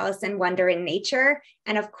joy, solace, and wonder in nature.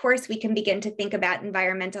 And of course, we can begin to think about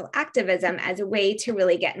environmental activism as a way to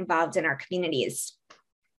really get involved in our communities.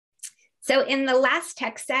 So in the last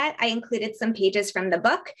text set, I included some pages from the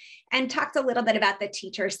book and talked a little bit about the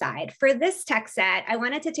teacher side. For this text set, I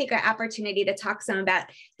wanted to take an opportunity to talk some about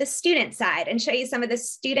the student side and show you some of the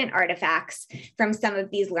student artifacts from some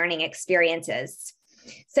of these learning experiences.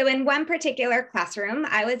 So in one particular classroom,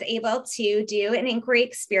 I was able to do an inquiry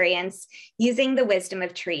experience using the wisdom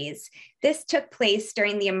of trees. This took place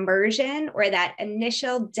during the immersion, or that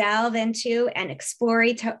initial delve into an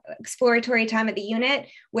exploratory time of the unit,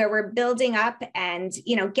 where we're building up and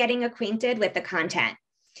getting acquainted with the content.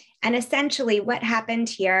 And essentially what happened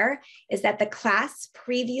here is that the class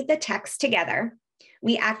previewed the text together.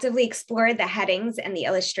 We actively explored the headings and the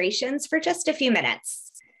illustrations for just a few minutes.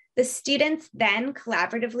 The students then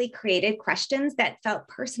collaboratively created questions that felt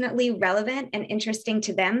personally relevant and interesting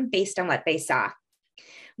to them based on what they saw.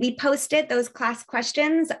 We posted those class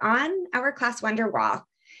questions on our Class Wonder wall.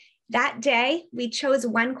 That day, we chose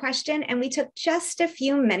one question and we took just a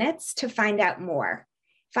few minutes to find out more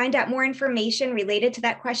information related to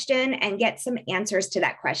that question and get some answers to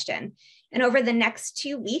that question. And over the next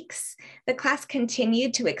 2 weeks, the class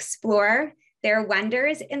continued to explore their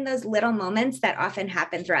wonders in those little moments that often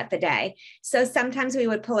happen throughout the day. So sometimes we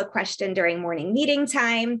would pull a question during morning meeting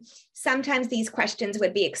time. Sometimes these questions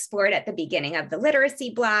would be explored at the beginning of the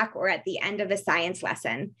literacy block or at the end of a science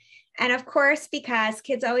lesson. And of course, because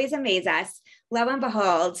kids always amaze us, lo and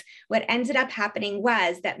behold, what ended up happening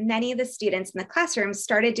was that many of the students in the classroom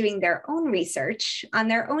started doing their own research on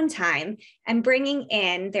their own time and bringing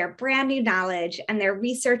in their brand new knowledge and their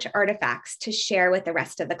research artifacts to share with the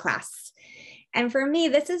rest of the class. And for me,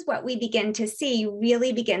 this is what we begin to see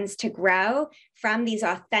really begins to grow from these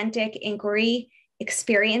authentic inquiry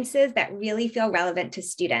experiences that really feel relevant to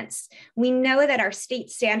students. We know that our state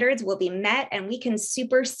standards will be met and we can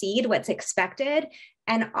supersede what's expected,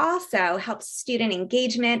 and also help student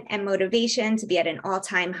engagement and motivation to be at an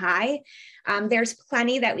all-time high. There's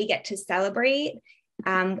plenty that we get to celebrate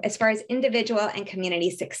as far as individual and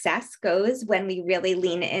community success goes when we really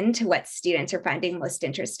lean into what students are finding most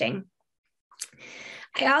interesting.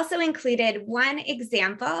 I also included one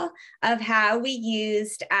example of how we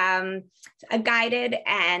used a guided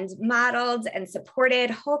and modeled and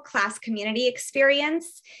supported whole class community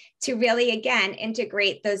experience to really, again,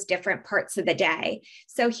 integrate those different parts of the day.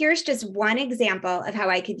 So here's just one example of how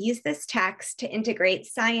I could use this text to integrate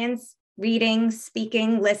science, reading,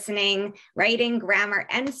 speaking, listening, writing, grammar,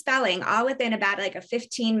 and spelling, all within about like a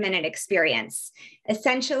 15-minute experience.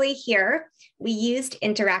 Essentially here, we used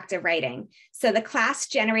interactive writing. So the class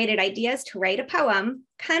generated ideas to write a poem,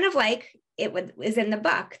 kind of like it was in the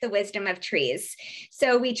book, The Wisdom of Trees.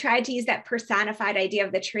 So we tried to use that personified idea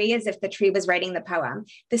of the tree as if the tree was writing the poem.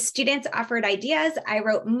 The students offered ideas. I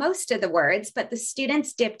wrote most of the words, but the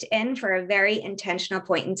students dipped in for a very intentional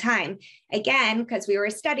point in time. Again, because we were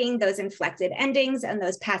studying those inflected endings and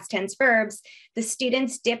those past tense verbs, the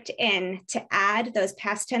students dipped in to add those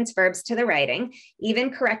past tense verbs to the writing, even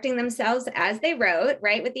correcting themselves as they wrote,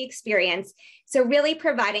 right, with the experience. So really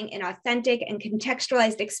providing an authentic and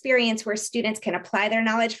contextualized experience where students can apply their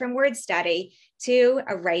knowledge from word study to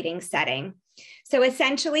a writing setting. So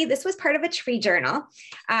essentially, this was part of a tree journal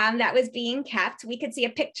that was being kept. We could see a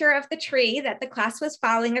picture of the tree that the class was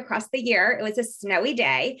following across the year. It was a snowy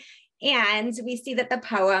day. And we see that the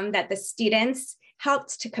poem that the students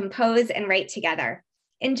helped to compose and write together.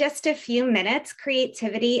 In just a few minutes,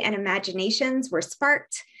 creativity and imaginations were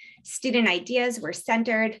sparked, student ideas were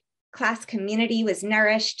centered, class community was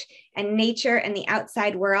nourished, and nature and the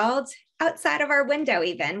outside world, outside of our window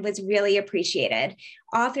even, was really appreciated,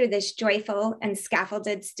 all through this joyful and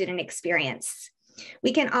scaffolded student experience.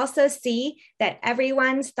 We can also see that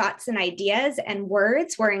everyone's thoughts and ideas and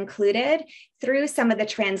words were included through some of the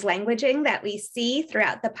translanguaging that we see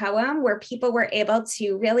throughout the poem, where people were able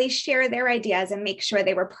to really share their ideas and make sure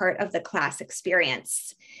they were part of the class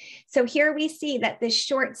experience. So here we see that this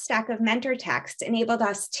short stack of mentor text enabled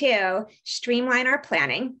us to streamline our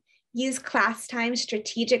planning, use class time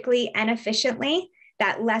strategically and efficiently,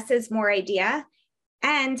 that less is more idea,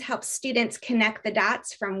 and help students connect the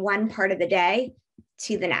dots from one part of the day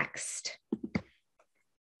to the next.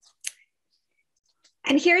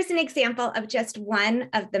 And here's an example of just one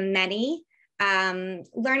of the many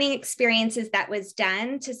learning experiences that was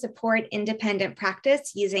done to support independent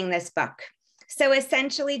practice using this book. So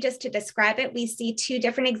essentially, just to describe it, we see two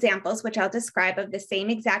different examples, which I'll describe, of the same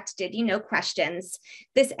exact did you know questions.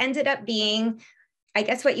 This ended up being, I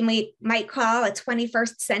guess, what you might call a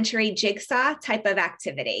 21st century jigsaw type of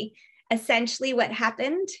activity. Essentially, what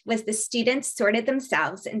happened was the students sorted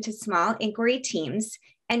themselves into small inquiry teams,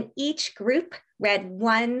 and each group read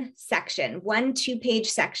one section, one 2-page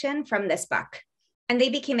section from this book, and they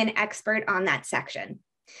became an expert on that section.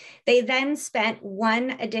 They then spent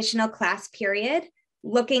one additional class period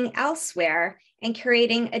looking elsewhere and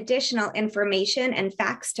creating additional information and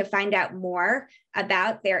facts to find out more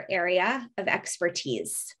about their area of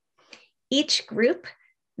expertise. Each group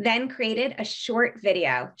then created a short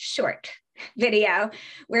video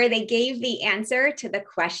where they gave the answer to the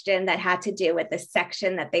question that had to do with the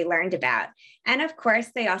section that they learned about. And of course,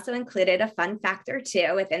 they also included a fun fact or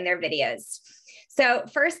two within their videos. So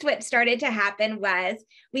first, what started to happen was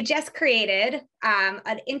we just created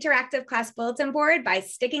an interactive class bulletin board by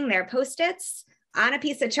sticking their Post-its on a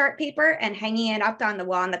piece of chart paper and hanging it up on the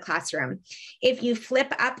wall in the classroom. If you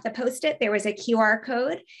flip up the Post-it, there was a QR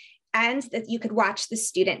code, and that you could watch the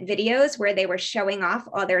student videos where they were showing off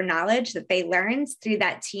all their knowledge that they learned through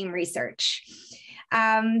that team research.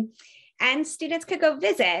 And students could go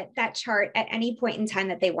visit that chart at any point in time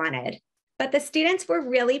that they wanted. But the students were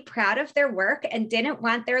really proud of their work and didn't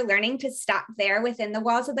want their learning to stop there within the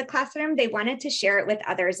walls of the classroom. They wanted to share it with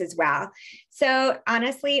others as well. So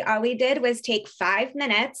honestly, all we did was take 5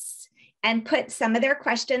 minutes and put some of their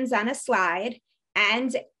questions on a slide.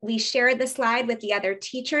 And we shared the slide with the other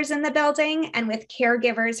teachers in the building and with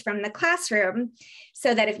caregivers from the classroom,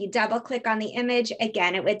 so that if you double click on the image,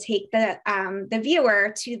 again, it would take the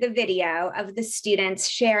viewer to the video of the students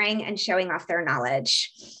sharing and showing off their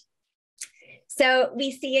knowledge. So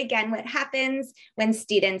we see again what happens when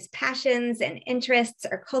students' passions and interests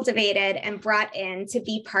are cultivated and brought in to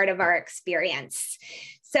be part of our experience.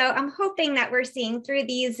 So I'm hoping that we're seeing through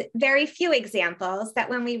these very few examples that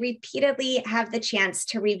when we repeatedly have the chance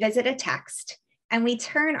to revisit a text and we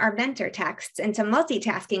turn our mentor texts into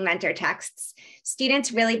multitasking mentor texts,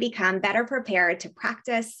 students really become better prepared to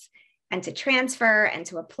practice and to transfer and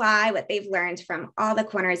to apply what they've learned from all the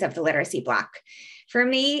corners of the literacy block. For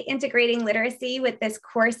me, integrating literacy with this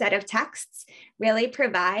core set of texts really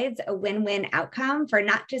provides a win-win outcome for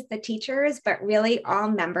not just the teachers, but really all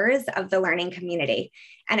members of the learning community.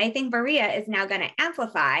 And I think Maria is now going to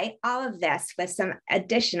amplify all of this with some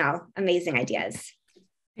additional amazing ideas.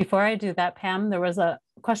 Before I do that, Pam, there was a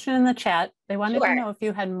question in the chat. They wanted to Sure. know if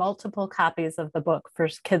you had multiple copies of the book for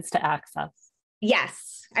kids to access.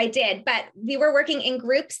 Yes, I did, but we were working in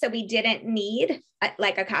groups, so we didn't need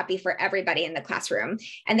like a copy for everybody in the classroom,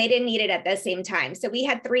 and they didn't need it at the same time. So we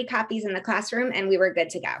had 3 copies in the classroom and we were good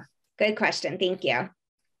to go. Good question. Thank you.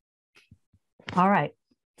 All right.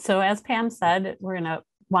 So as Pam said, we're going to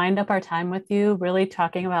wind up our time with you, really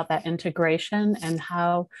talking about that integration and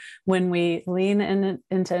how when we lean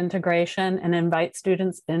into integration and invite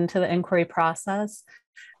students into the inquiry process,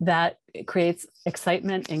 that it creates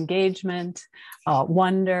excitement, engagement,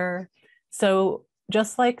 wonder. So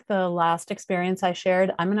just like the last experience I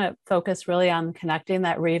shared, I'm going to focus really on connecting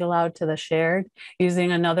that read aloud to the shared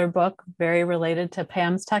using another book very related to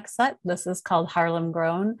Pam's text set. This is called Harlem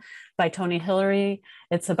Grown by Tony Hillary.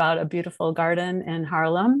 It's about a beautiful garden in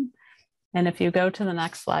Harlem. And if you go to the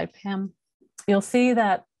next slide, Pam, you'll see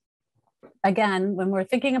that, again, when we're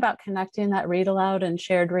thinking about connecting that read aloud and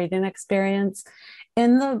shared reading experience,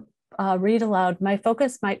 in the read aloud, my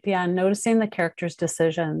focus might be on noticing the characters'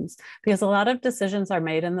 decisions, because a lot of decisions are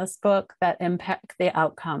made in this book that impact the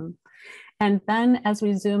outcome. And then as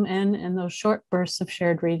we zoom in those short bursts of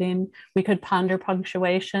shared reading, we could ponder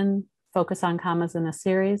punctuation, focus on commas in a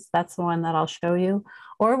series. That's the one that I'll show you.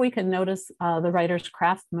 Or we could notice the writer's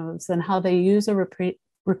craft moves and how they use a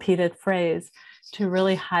repeated phrase to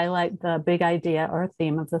really highlight the big idea or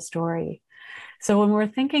theme of the story. So when we're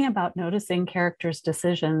thinking about noticing characters'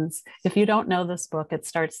 decisions, if you don't know this book, it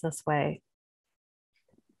starts this way.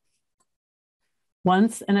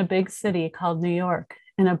 Once in a big city called New York,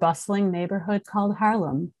 in a bustling neighborhood called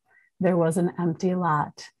Harlem, there was an empty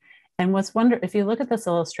lot. And if you look at this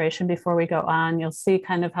illustration before we go on, you'll see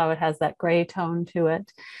kind of how it has that gray tone to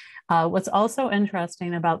it. What's also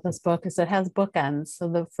interesting about this book is it has bookends. So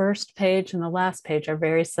the first page and the last page are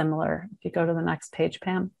very similar. If you go to the next page,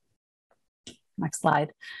 Pam. Next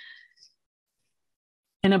slide.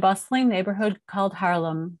 In a bustling neighborhood called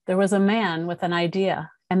Harlem, there was a man with an idea,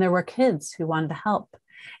 and there were kids who wanted to help,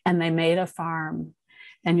 and they made a farm.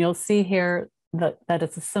 And you'll see here that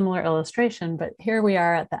it's a similar illustration, but here we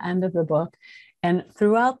are at the end of the book. And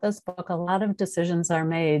throughout this book, a lot of decisions are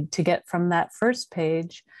made to get from that first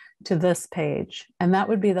page to this page. And that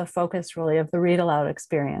would be the focus really of the read aloud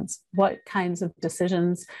experience. What kinds of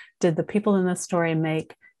decisions did the people in this story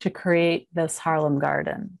make to create this Harlem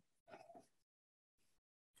garden?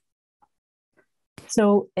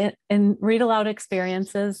 So in read aloud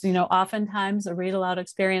experiences, oftentimes a read aloud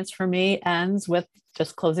experience for me ends with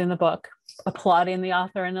just closing the book, applauding the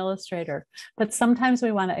author and illustrator. But sometimes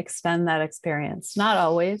we want to extend that experience, not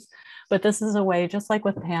always, but this is a way, just like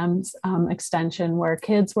with Pam's extension, where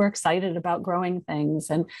kids were excited about growing things.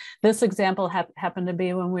 And this example happened to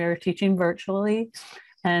be when we were teaching virtually.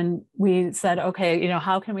 And we said, okay,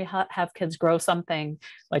 how can we have kids grow something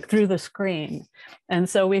like through the screen? And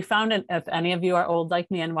so we found it, if any of you are old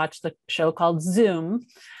like me and watch the show called Zoom,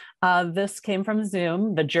 this came from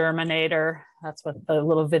Zoom, the Germinator. That's what the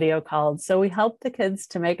little video called. So we helped the kids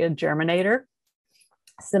to make a Germinator,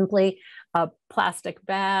 simply a plastic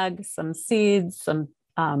bag, some seeds, some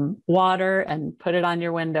water, and put it on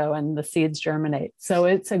your window and the seeds germinate. So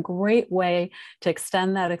it's a great way to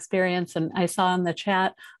extend that experience. And I saw in the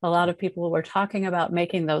chat, a lot of people were talking about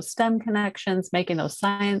making those STEM connections, making those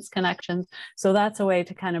science connections. So that's a way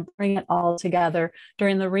to kind of bring it all together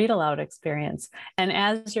during the read aloud experience. And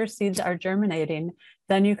as your seeds are germinating,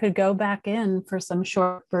 then you could go back in for some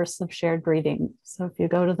short bursts of shared reading. So if you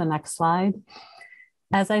go to the next slide.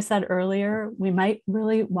 As I said earlier, we might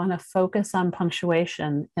really want to focus on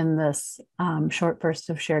punctuation in this short burst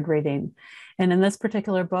of shared reading. And in this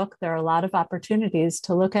particular book, there are a lot of opportunities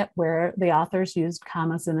to look at where the authors used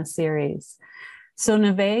commas in a series. So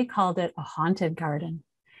Neve called it a haunted garden.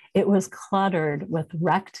 It was cluttered with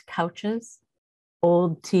wrecked couches,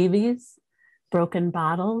 old TVs, broken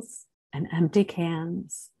bottles, and empty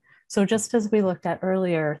cans. So just as we looked at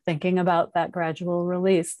earlier, thinking about that gradual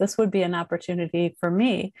release, this would be an opportunity for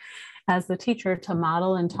me as the teacher to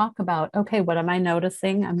model and talk about, okay, what am I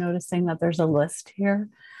noticing? I'm noticing that there's a list here.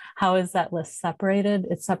 How is that list separated?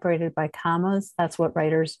 It's separated by commas. That's what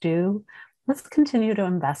writers do. Let's continue to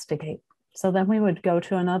investigate. So then we would go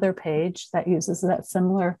to another page that uses that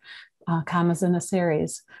similar commas in a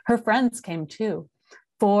series. Her friends came too.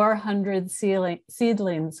 400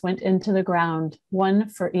 seedlings went into the ground, one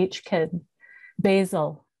for each kid.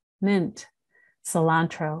 Basil, mint,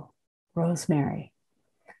 cilantro, rosemary.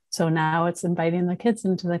 So now it's inviting the kids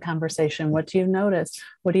into the conversation. What do you notice?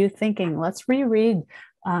 What are you thinking? Let's reread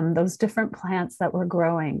those different plants that we're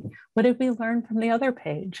growing. What did we learn from the other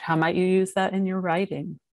page? How might you use that in your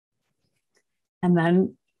writing? And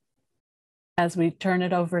then as we turn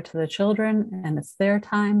it over to the children and it's their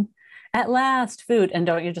time. At last, food. And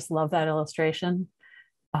don't you just love that illustration?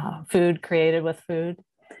 Food created with food.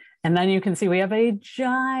 And then you can see we have a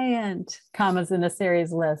giant commas in a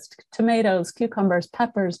series list: tomatoes, cucumbers,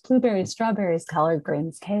 peppers, blueberries, strawberries, collard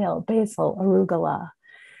greens, kale, basil, arugula.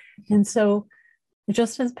 And so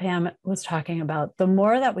just as Pam was talking about, the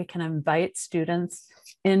more that we can invite students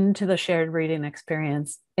into the shared reading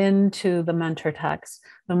experience, into the mentor text,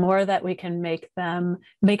 the more that we can make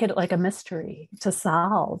it like a mystery to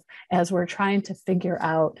solve as we're trying to figure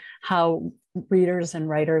out how readers and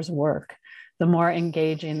writers work, the more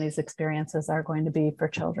engaging these experiences are going to be for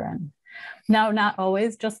children. Now, not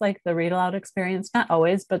always, just like the read aloud experience, not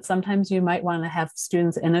always, but sometimes you might want to have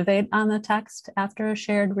students innovate on the text after a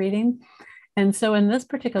shared reading. And so in this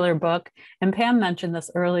particular book, and Pam mentioned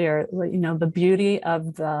this earlier, the beauty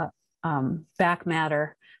of the back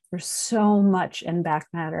matter. There's so much in back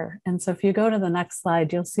matter. And so if you go to the next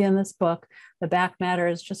slide, you'll see in this book, the back matter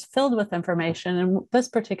is just filled with information. And this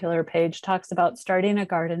particular page talks about starting a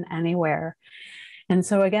garden anywhere. And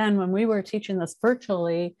so again, when we were teaching this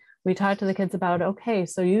virtually, we talked to the kids about, okay,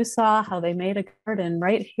 so you saw how they made a garden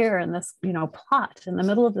right here in this, plot in the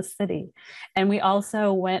middle of the city. And we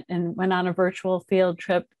also went on a virtual field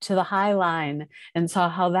trip to the High Line and saw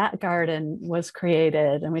how that garden was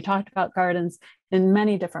created. And we talked about gardens in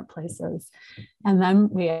many different places. And then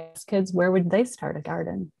we asked kids, where would they start a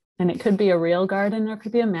garden? And it could be a real garden or it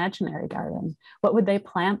could be an imaginary garden. What would they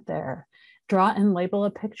plant there? Draw and label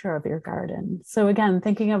a picture of your garden. So again,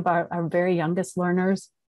 thinking about our very youngest learners,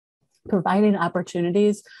 providing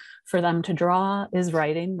opportunities for them to draw is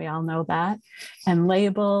writing. We all know that. And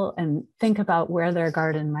label and think about where their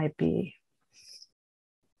garden might be.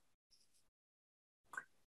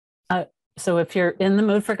 So if you're in the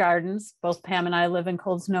mood for gardens, both Pam and I live in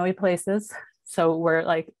cold, snowy places. So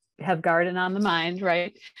we're have garden on the mind,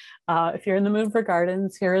 right? If you're in the mood for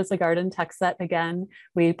gardens, here is a garden text set again.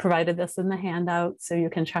 We provided this in the handout, so you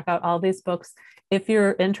can check out all these books. If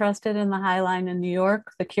you're interested in the High Line in New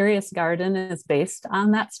York, The Curious Garden is based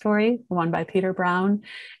on that story, one by Peter Brown.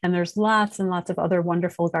 And there's lots and lots of other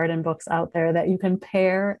wonderful garden books out there that you can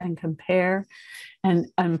pair and compare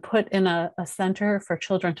and put in a center for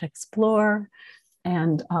children to explore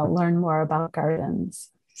and learn more about gardens.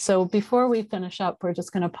 So before we finish up, we're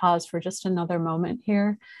just going to pause for just another moment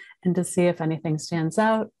here and to see if anything stands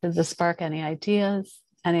out. Does this spark any ideas?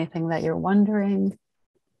 Anything that you're wondering?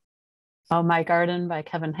 Oh, My Garden by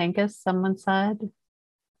Kevin Henkes, someone said.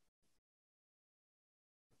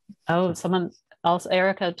 Oh, someone else,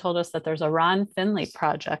 Erica told us that there's a Ron Finley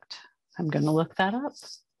project. I'm going to look that up.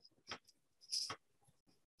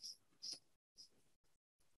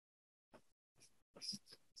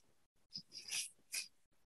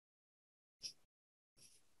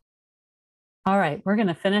 All right, we're going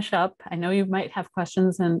to finish up. I know you might have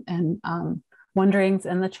questions and wonderings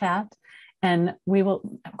in the chat, and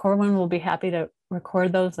Corwin will be happy to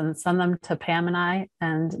record those and send them to Pam and I,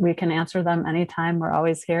 and we can answer them anytime. We're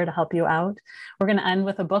always here to help you out. We're going to end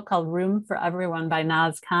with a book called Room for Everyone by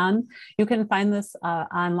Naz Khan. You can find this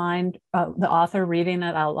online, the author reading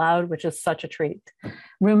it out loud, which is such a treat.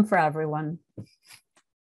 Room for Everyone.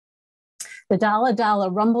 The Dala Dala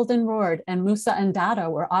rumbled and roared, and Musa and Dada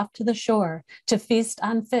were off to the shore to feast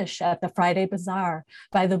on fish at the Friday Bazaar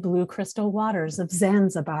by the blue crystal waters of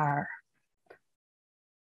Zanzibar.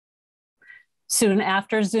 Soon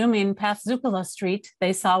after zooming past Zuccola Street,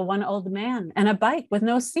 they saw one old man and a bike with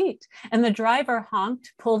no seat, and the driver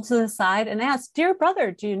honked, pulled to the side, and asked, "Dear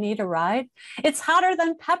brother, do you need a ride? It's hotter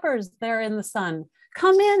than peppers there in the sun.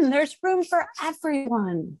 Come in, there's room for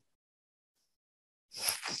everyone."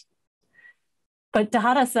 But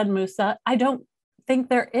Dada, said Musa, "I don't think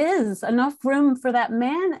there is enough room for that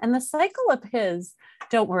man and the cycle of his."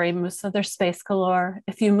 "Don't worry, Musa, there's space galore.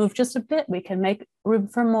 If you move just a bit, we can make room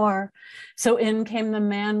for more." So in came the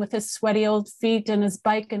man with his sweaty old feet and his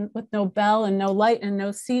bike and with no bell and no light and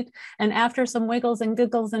no seat. And after some wiggles and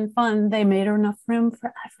giggles and fun, they made enough room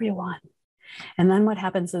for everyone. And then what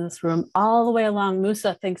happens in this room? All the way along,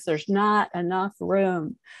 Musa thinks there's not enough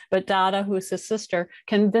room. But Dada, who's his sister,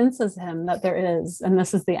 convinces him that there is. And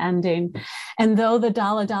this is the ending. And though the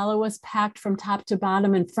Dala Dala was packed from top to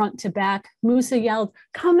bottom and front to back, Musa yelled,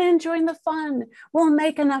 "Come in, join the fun. We'll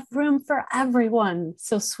make enough room for everyone."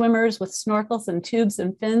 So swimmers with snorkels and tubes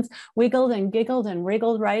and fins wiggled and giggled and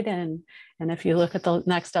wriggled right in. And if you look at the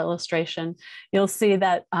next illustration, you'll see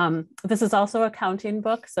that this is also a counting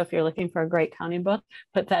book. So if you're looking for a great counting book,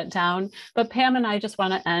 put that down. But Pam and I just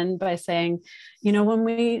want to end by saying, when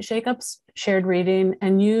we shake up shared reading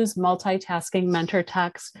and use multitasking mentor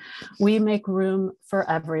text, we make room for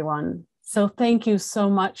everyone. So thank you so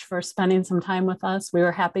much for spending some time with us. We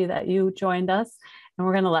were happy that you joined us, and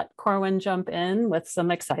we're going to let Corwin jump in with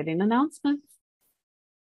some exciting announcements.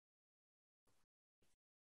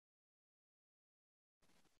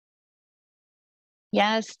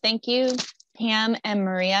 Yes, thank you, Pam and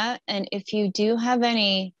Maria. And if you do have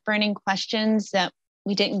any burning questions that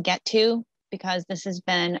we didn't get to, because this has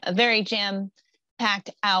been a very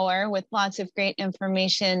jam-packed hour with lots of great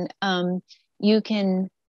information, you can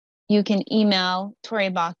email Tori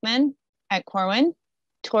Bachman at Corwin,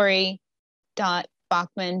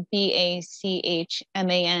 Tori.Bachman,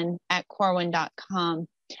 BACHMAN at Corwin.com.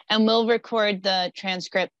 And we'll record the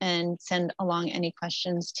transcript and send along any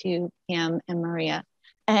questions to Pam and Maria.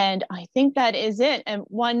 And I think that is it. And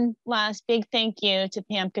one last big thank you to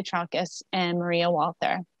Pam Koutrakos and Maria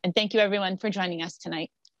Walther. And thank you everyone for joining us tonight.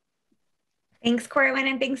 Thanks, Corwin,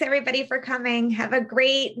 and thanks everybody for coming. Have a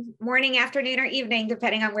great morning, afternoon, or evening,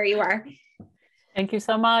 depending on where you are. Thank you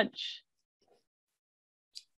so much.